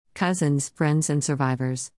Cousins, friends, and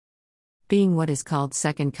survivors. Being what is called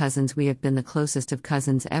second cousins, we have been the closest of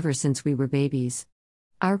cousins ever since we were babies.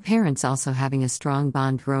 Our parents also having a strong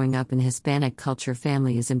bond growing up in Hispanic culture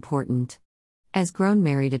family is important. As grown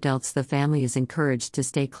married adults, the family is encouraged to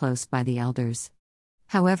stay close by the elders.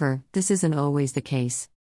 However, this isn't always the case.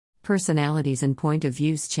 Personalities and point of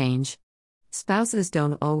views change. Spouses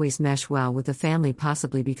don't always mesh well with the family,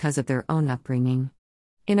 possibly because of their own upbringing.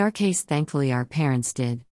 In our case, thankfully, our parents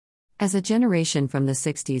did. As a generation from the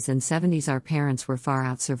 60s and 70s, our parents were far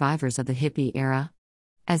out survivors of the hippie era.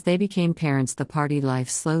 As they became parents, the party life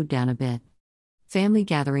slowed down a bit. Family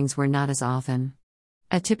gatherings were not as often.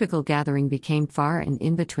 A typical gathering became far and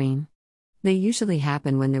in between. They usually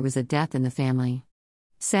happen when there was a death in the family.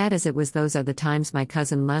 Sad as it was, those are the times my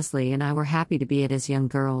cousin Leslie and I were happy to be at as young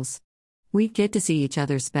girls. We'd get to see each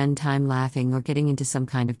other spend time laughing or getting into some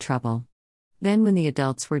kind of trouble. Then when the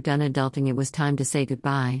adults were done adulting, it was time to say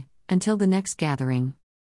goodbye, until the next gathering.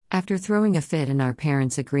 After throwing a fit and our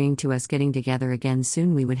parents agreeing to us getting together again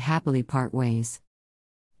soon, we would happily part ways.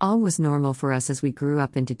 All was normal for us as we grew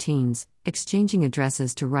up into teens, exchanging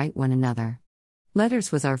addresses to write one another.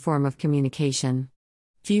 Letters was our form of communication.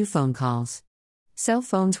 Few phone calls. Cell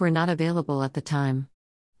phones were not available at the time.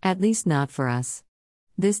 At least not for us.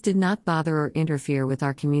 This did not bother or interfere with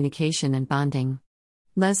our communication and bonding.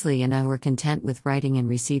 Leslie and I were content with writing and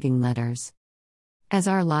receiving letters. As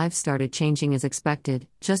our lives started changing as expected,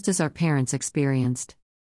 just as our parents experienced.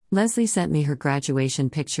 Leslie sent me her graduation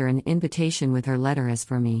picture and invitation with her letter. As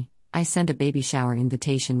for me, I sent a baby shower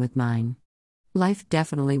invitation with mine. Life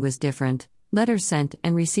definitely was different. Letters sent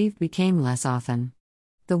and received became less often.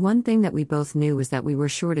 The one thing that we both knew was that we were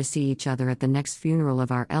sure to see each other at the next funeral of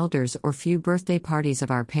our elders or few birthday parties of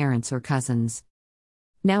our parents or cousins.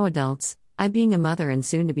 Now adults, I being a mother and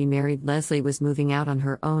soon to be married, Leslie was moving out on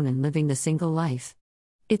her own and living the single life.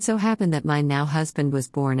 It so happened that my now husband was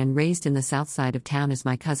born and raised in the south side of town as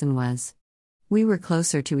my cousin was. We were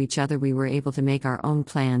closer to each other, we were able to make our own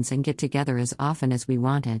plans and get together as often as we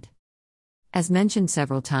wanted. As mentioned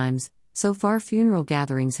several times, so far funeral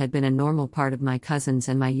gatherings had been a normal part of my cousins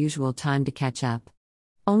and my usual time to catch up.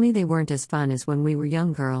 Only they weren't as fun as when we were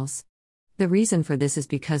young girls. The reason for this is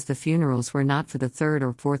because the funerals were not for the third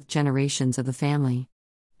or fourth generations of the family.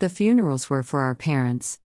 The funerals were for our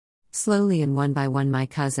parents. Slowly and one by one my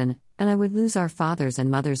cousin and I would lose our fathers, and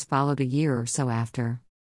mothers followed a year or so after.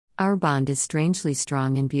 Our bond is strangely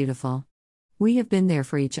strong and beautiful. We have been there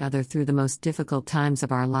for each other through the most difficult times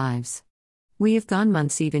of our lives. We have gone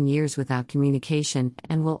months, even years without communication,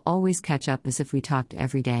 and will always catch up as if we talked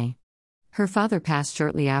every day. Her father passed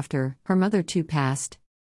shortly after, her mother too passed.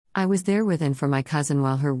 I was there with and for my cousin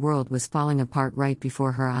while her world was falling apart right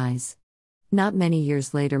before her eyes. Not many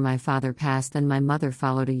years later my father passed and my mother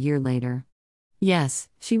followed a year later. Yes,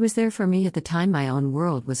 she was there for me at the time my own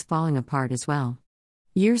world was falling apart as well.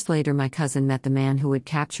 Years later my cousin met the man who would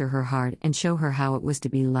capture her heart and show her how it was to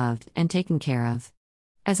be loved and taken care of.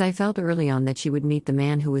 As I felt early on that she would meet the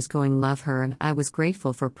man who was going to love her, and I was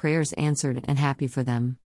grateful for prayers answered and happy for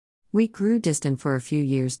them. We grew distant for a few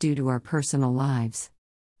years due to our personal lives.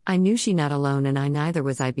 I knew she not alone, and I neither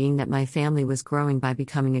was I, being that my family was growing by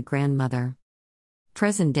becoming a grandmother.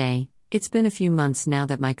 Present day, it's been a few months now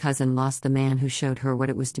that my cousin lost the man who showed her what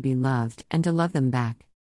it was to be loved and to love them back.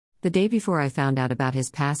 The day before I found out about his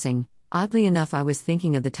passing, oddly enough I was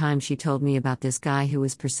thinking of the time she told me about this guy who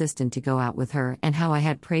was persistent to go out with her and how I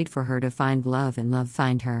had prayed for her to find love and love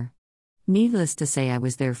find her. Needless to say, I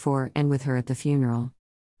was there for and with her at the funeral.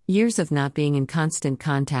 Years of not being in constant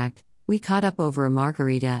contact, we caught up over a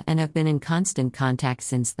margarita and have been in constant contact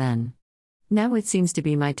since then. Now it seems to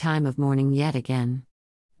be my time of mourning yet again.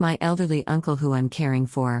 My elderly uncle, who I'm caring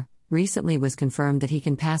for, recently was confirmed that he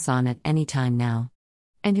can pass on at any time now.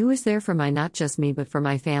 And who is there for my not just me but for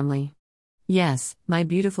my family? Yes, my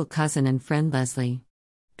beautiful cousin and friend Leslie.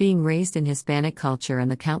 Being raised in Hispanic culture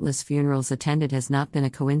and the countless funerals attended has not been a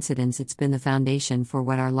coincidence, it's been the foundation for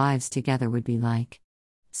what our lives together would be like.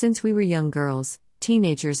 Since we were young girls,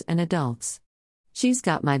 teenagers and adults. She's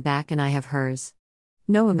got my back and I have hers.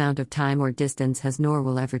 No amount of time or distance has nor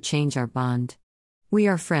will ever change our bond. We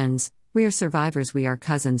are friends, we are survivors, we are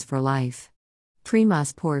cousins for life.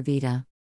 Primas por vida.